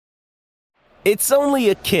It's only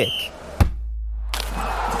a kick,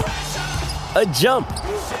 a jump,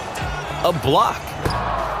 a block.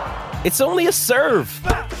 It's only a serve.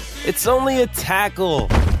 It's only a tackle,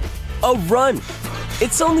 a run.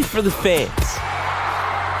 It's only for the fans.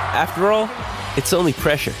 After all, it's only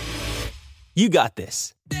pressure. You got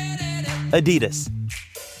this. Adidas.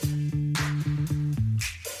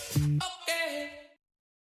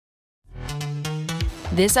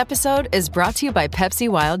 This episode is brought to you by Pepsi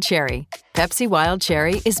Wild Cherry. Pepsi Wild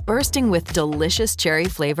Cherry is bursting with delicious cherry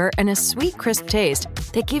flavor and a sweet, crisp taste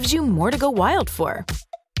that gives you more to go wild for.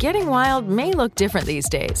 Getting wild may look different these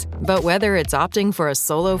days, but whether it's opting for a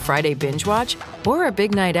solo Friday binge watch or a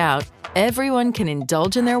big night out, everyone can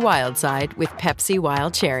indulge in their wild side with Pepsi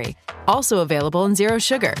Wild Cherry. Also available in Zero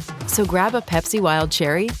Sugar. So grab a Pepsi Wild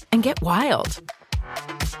Cherry and get wild.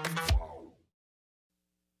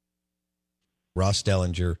 Ross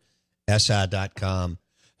Dellenger, SI.com.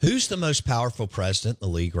 Who's the most powerful president in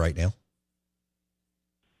the league right now?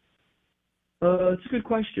 It's a good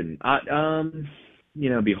question.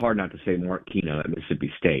 It'd be hard not to say Mark Keno at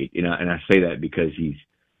Mississippi State. And I say that because he's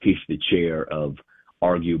the chair of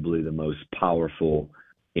arguably the most powerful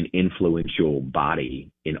and influential body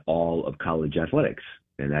in all of college athletics,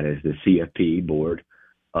 and that is the CFP Board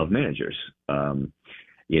of Managers. And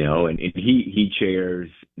he chairs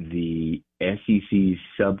the SEC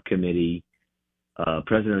subcommittee,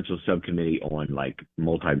 presidential subcommittee on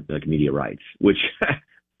multimedia rights, which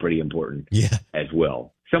pretty important as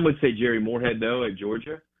well. Some would say Jerry Moorhead, though, at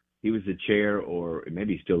Georgia. He was the chair, or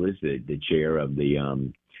maybe still is the chair of the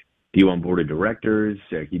D1 Board of Directors.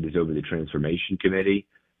 He was over the Transformation Committee.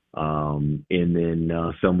 And then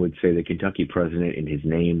some would say the Kentucky president, and his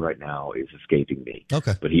name right now is escaping me.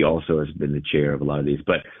 Okay. But he also has been the chair of a lot of these.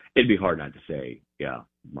 But it'd be hard not to say,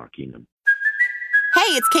 Mark Keenum.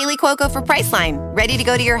 Hey, it's Kaylee Cuoco for Priceline. Ready to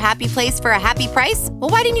go to your happy place for a happy price? Well,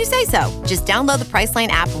 why didn't you say so? Just download the Priceline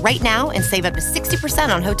app right now and save up to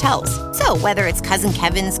 60% on hotels. So whether it's Cousin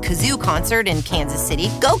Kevin's Kazoo Concert in Kansas City,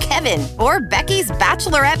 go Kevin, or Becky's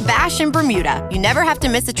Bachelorette Bash in Bermuda, you never have to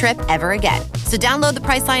miss a trip ever again. So download the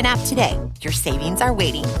Priceline app today. Your savings are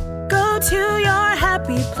waiting. Go to your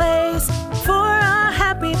happy place for a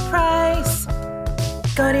happy price.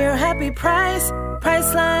 Go to your happy price,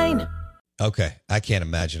 Priceline. Okay, I can't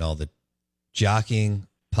imagine all the jockeying,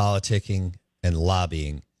 politicking, and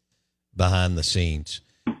lobbying behind the scenes.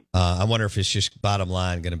 I wonder if it's just bottom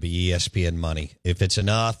line going to be ESPN money. If it's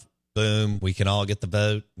enough, boom, we can all get the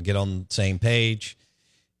vote and get on the same page.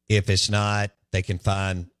 If it's not, they can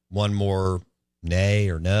find one more nay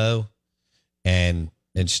or no and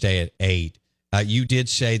stay at 8. You did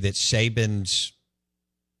say that Saban's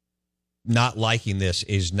not liking this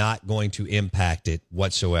is not going to impact it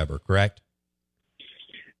whatsoever, correct?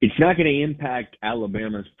 It's not going to impact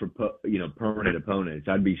Alabama's permanent opponents.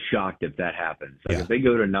 I'd be shocked if that happens. If they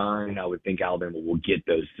go to 9, I would think Alabama will get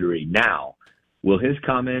those 3. Now, will his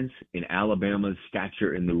comments in Alabama's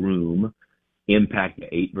stature in the room impact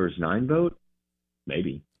the 8 versus 9 vote?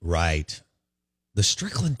 Maybe. Right. The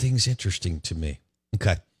Strickland thing's interesting to me.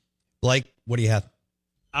 Okay. Blake, what do you have?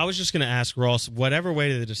 I was just going to ask Ross, whatever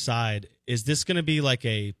way they decide, is this going to be like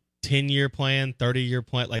a 10-year plan, 30-year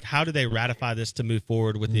plan? Like, how do they ratify this to move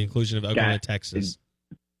forward with the inclusion of Oklahoma, Texas?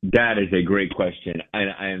 That is a great question,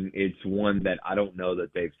 and it's one that I don't know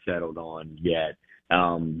that they've settled on yet.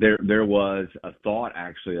 There was a thought,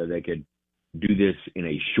 actually, that they could do this in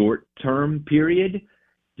a short-term period,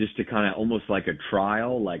 just to kind of almost like a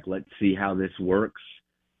trial, like let's see how this works,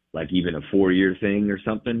 like even a 4-year thing or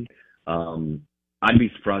something. I'd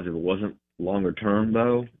be surprised if it wasn't longer term,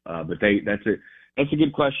 though. But that's a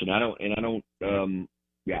good question. I don't know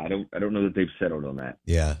that they've settled on that.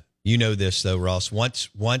 Yeah. You know this, though, Ross.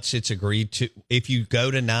 Once it's agreed to, if you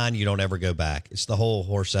go to 9, you don't ever go back. It's the whole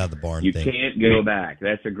horse out of the barn thing. You can't go back.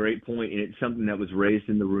 That's a great point, and it's something that was raised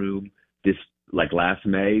in the room this last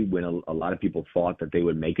May when a lot of people thought that they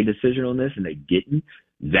would make a decision on this, and they didn't.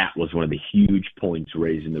 That was one of the huge points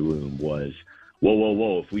raised in the room was,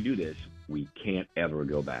 whoa, if we do this, we can't ever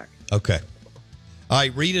go back. Okay. All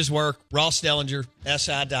right, read his work, Ross Dellenger,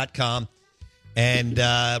 SI.com. And,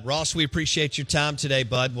 Ross, we appreciate your time today,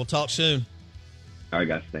 bud. We'll talk soon. All right,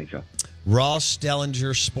 guys. Thanks, y'all. Ross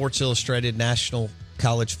Dellenger, Sports Illustrated National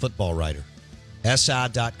College Football Writer.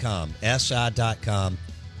 SI.com. SI.com.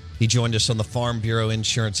 He joined us on the Farm Bureau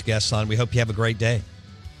Insurance guest line. We hope you have a great day.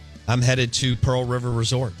 I'm headed to Pearl River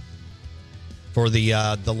Resort for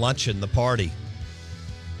the luncheon, the party,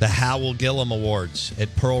 the Howell Gillum Awards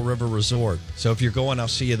at Pearl River Resort. So if you're going, I'll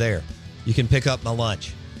see you there. You can pick up my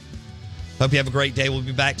lunch. Hope you have a great day. We'll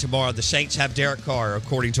be back tomorrow. The Saints have Derek Carr,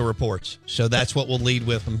 according to reports. So that's what we'll lead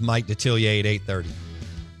with from Mike Detillier at 8:30.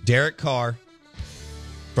 Derek Carr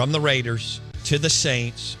from the Raiders to the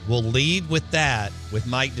Saints. We'll lead with that with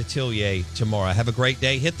Mike Detillier tomorrow. Have a great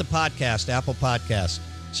day. Hit the podcast, Apple Podcast.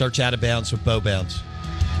 Search Out of Bounds with Bo Bounds.